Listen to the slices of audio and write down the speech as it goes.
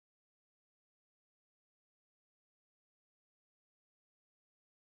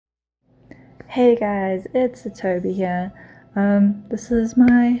Hey guys, it's Atobe here. This is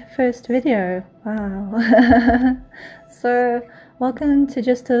my first video. Wow. So, welcome to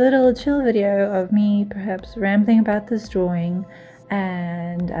just a little chill video of me perhaps rambling about this drawing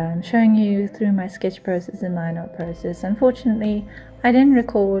and showing you through my sketch process and line art process. Unfortunately, I didn't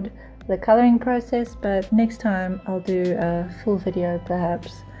record the coloring process, but next time I'll do a full video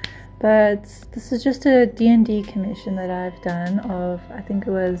perhaps. But this is just a D&D commission that I've done of, I think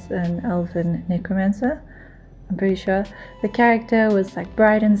it was an elven necromancer, I'm pretty sure. The character was like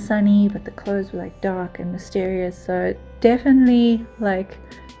bright and sunny, but the clothes were like dark and mysterious, so definitely like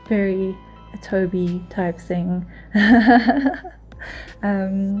very Atobe type thing.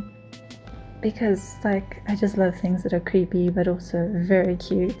 Because like I just love things that are creepy but also very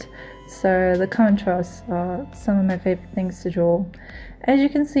cute, so the contrasts are some of my favorite things to draw. As you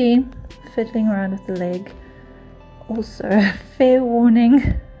can see, fiddling around with the leg. Also, fair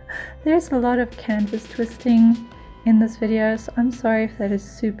warning, there's a lot of canvas twisting in this video, so I'm sorry if that is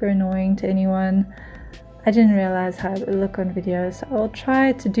super annoying to anyone. I didn't realize how it would look on video, so I'll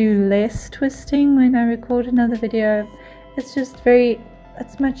try to do less twisting when I record another video.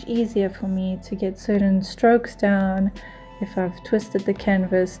 It's much easier for me to get certain strokes down if I've twisted the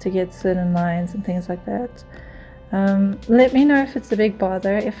canvas to get certain lines and things like that. Let me know if it's a big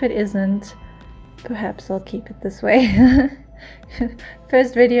bother. If it isn't, perhaps I'll keep it this way.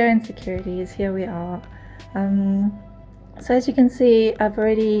 First video insecurities, here we are. So as you can see, I've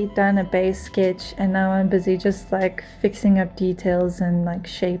already done a base sketch and now I'm busy just like fixing up details and like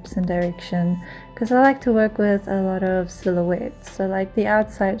shapes and direction, because I like to work with a lot of silhouettes. So like the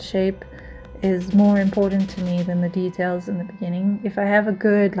outside shape is more important to me than the details in the beginning. If I have a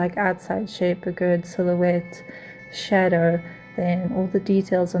good like outside shape, a good silhouette, shadow, then all the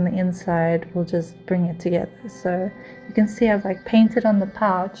details on the inside will just bring it together. So you can see I've like painted on the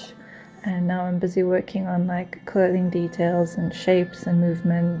pouch, and now I'm busy working on like clothing details and shapes and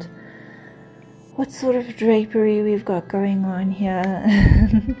movement. What sort of drapery we've got going on here.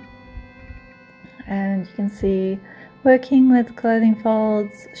 And you can see working with clothing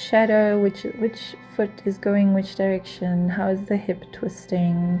folds, shadow, which foot is going which direction, how is the hip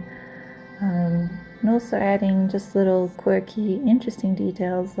twisting, and also adding just little quirky interesting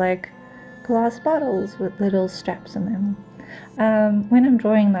details like glass bottles with little straps in them. When I'm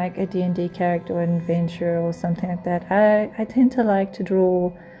drawing like a D&D character or an adventure or something like that, I tend to like to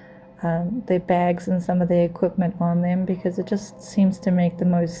draw their bags and some of their equipment on them, because it just seems to make the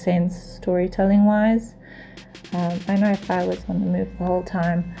most sense storytelling wise. I know if I was on the move the whole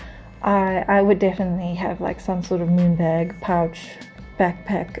time, I would definitely have like some sort of moon bag, pouch,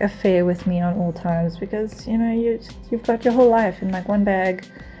 backpack affair with me on all times, because you know you've got your whole life in like one bag,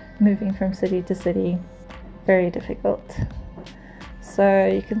 moving from city to city. Very difficult. So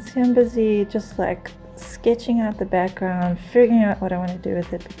you can see I'm busy just like sketching out the background, figuring out what I want to do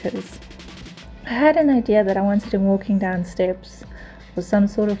with it, because I had an idea that I wanted him walking down steps or some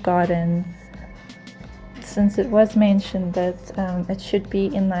sort of garden, since it was mentioned that it should be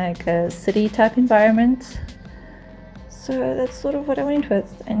in like a city type environment. So that's sort of what I went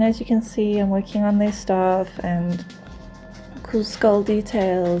with. And as you can see, I'm working on their stuff and cool skull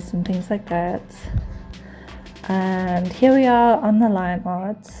details and things like that. And here we are on the line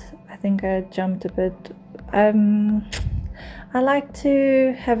art. I think I jumped a bit. I like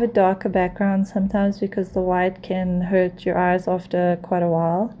to have a darker background sometimes, because the white can hurt your eyes after quite a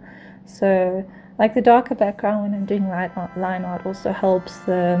while. So like the darker background when I'm doing line art also helps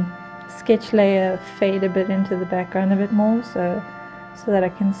the sketch layer fade a bit into the background a bit more, so that I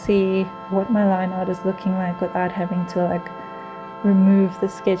can see what my line art is looking like without having to like remove the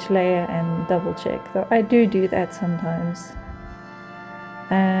sketch layer and double check, though I do that sometimes.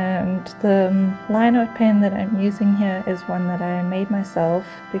 And the line art pen that I'm using here is one that I made myself,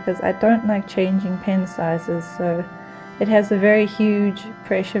 because I don't like changing pen sizes, so it has a very huge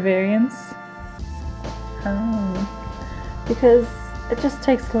pressure variance, because it just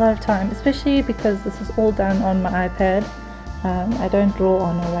takes a lot of time, especially because this is all done on my iPad. I don't draw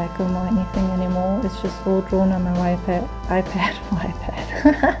on a Wacom or anything anymore. It's just all drawn on my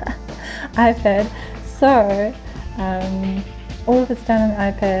iPad. So all of it's done on the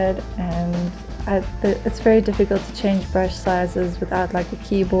iPad, and it's very difficult to change brush sizes without like a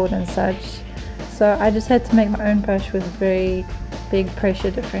keyboard and such. So I just had to make my own brush with a very big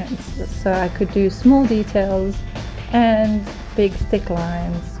pressure difference, so I could do small details and big thick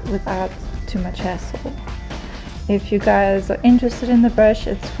lines without too much hassle. If you guys are interested in the brush,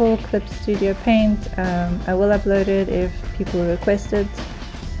 it's for Clip Studio Paint. I will upload it if people request it.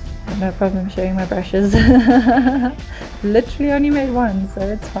 I have no problem showing my brushes. Literally only made one, so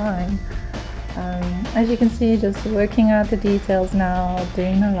it's fine. As you can see, just working out the details now,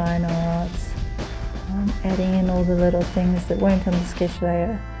 doing the line arts, adding in all the little things that weren't on the sketch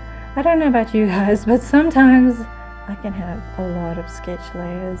layer. I don't know about you guys, but sometimes I can have a lot of sketch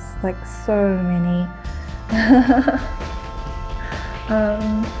layers, like so many.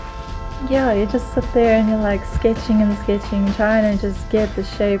 Yeah, you just sit there and you're like sketching and sketching, trying to just get the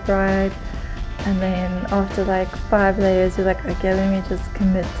shape right, and then after like 5 layers you're like, okay, let me just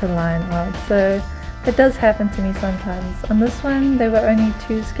commit to line art. So it does happen to me sometimes. On this one there were only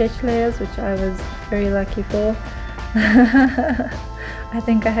 2 sketch layers, which I was very lucky for. I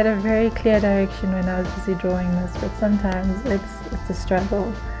think I had a very clear direction when I was busy drawing this, but sometimes it's a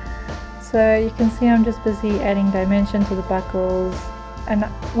struggle. So you can see I'm just busy adding dimension to the buckles, and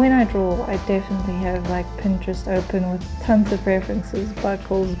when I draw I definitely have like Pinterest open with tons of references: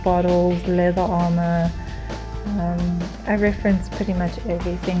 buckles, bottles, leather armor. I reference pretty much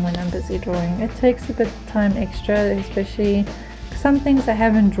everything when I'm busy drawing. It takes a bit of time extra, especially some things I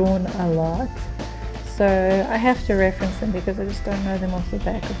haven't drawn a lot, so I have to reference them because I just don't know them off the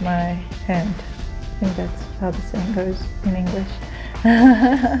back of my hand. I think that's how the saying goes in English.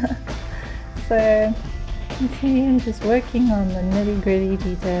 So you can see I'm just working on the nitty-gritty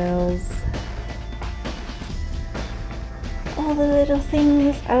details, all the little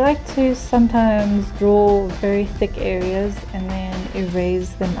things. I like to sometimes draw very thick areas and then erase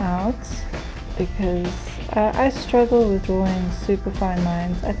them out because I struggle with drawing super fine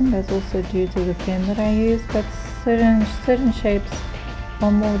lines. I think that's also due to the pen that I use, but certain shapes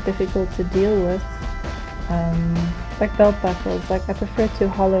are more difficult to deal with. Like belt buckles, like I prefer to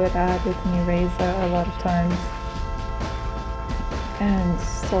hollow it out with an eraser a lot of times, and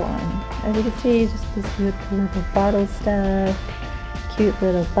so on. As you can see, just this little bottle stuff, cute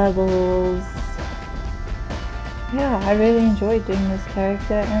little bubbles. Yeah, I really enjoyed doing this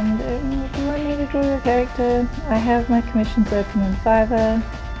character, and if you want me to draw your character, I have my commissions open on Fiverr.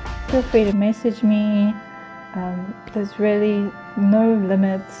 Feel free to message me. There's really no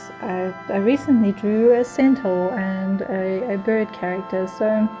limits. I recently drew a centaur and a bird character,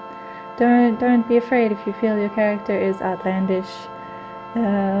 so don't be afraid if you feel your character is outlandish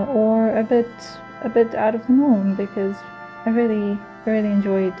or a bit out of the norm, because I really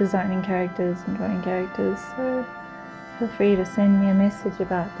enjoy designing characters and drawing characters, so feel free to send me a message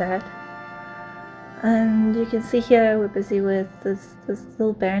about that. And you can see here we're busy with this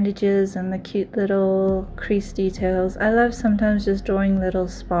little bandages and the cute little crease details. I love sometimes just drawing little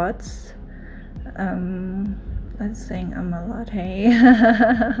spots. I'm saying a lot, hey.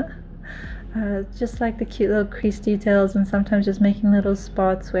 Just like the cute little crease details, and sometimes just making little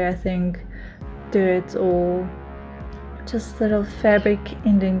spots where I think dirt or just little fabric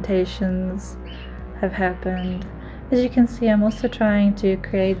indentations have happened. As you can see, I'm also trying to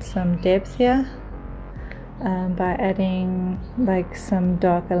create some depth here. By adding like some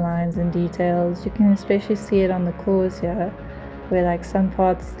darker lines and details. You can especially see it on the claws here, where like some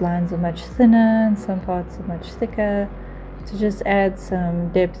parts lines are much thinner and some parts are much thicker, to just add some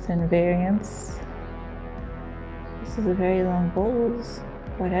depth and variance. This is a very long pause.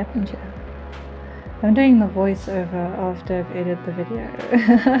 What happened here? I'm doing the voiceover after I've edited the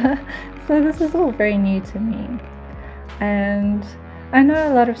video. So this is all very new to me, and I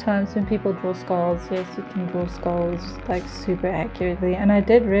know a lot of times when people draw skulls, yes, you can draw skulls like super accurately, and I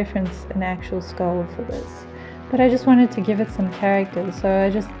did reference an actual skull for this, but I just wanted to give it some character, so I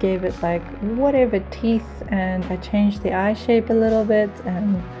just gave it like whatever teeth, and I changed the eye shape a little bit,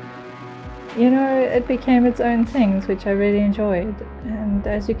 and you know, it became its own things, which I really enjoyed. And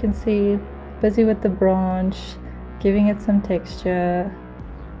as you can see, busy with the branch, giving it some texture.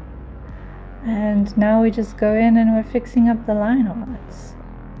 And now we just go in and we're fixing up the line arts.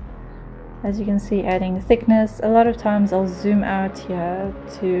 As you can see, adding thickness. A lot of times I'll zoom out here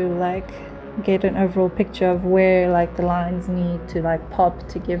to like get an overall picture of where like the lines need to like pop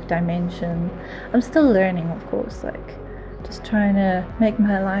to give dimension. I'm still learning, of course, like just trying to make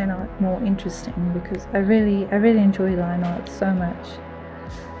my line art more interesting, because I really enjoy line art so much.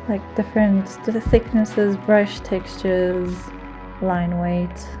 Like different thicknesses, brush textures, line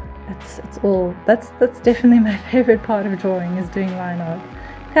weight. It's all, that's definitely my favorite part of drawing, is doing line art.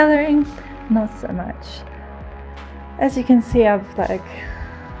 Coloring, not so much. As you can see, I've like,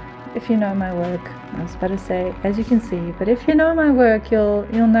 if you know my work, I was about to say as you can see, but if you know my work, you'll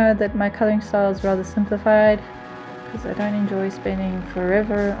know that my coloring style is rather simplified, because I don't enjoy spending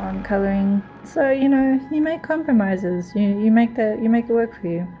forever on coloring. So you know, you make compromises, you make it work for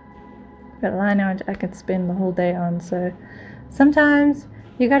you. But line art I could spend the whole day on, so sometimes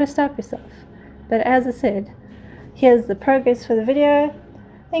you gotta stop yourself. But as I said, here's the progress for the video.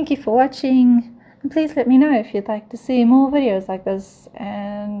 Thank you for watching, and please let me know if you'd like to see more videos like this,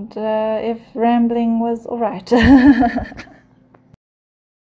 and if rambling was alright.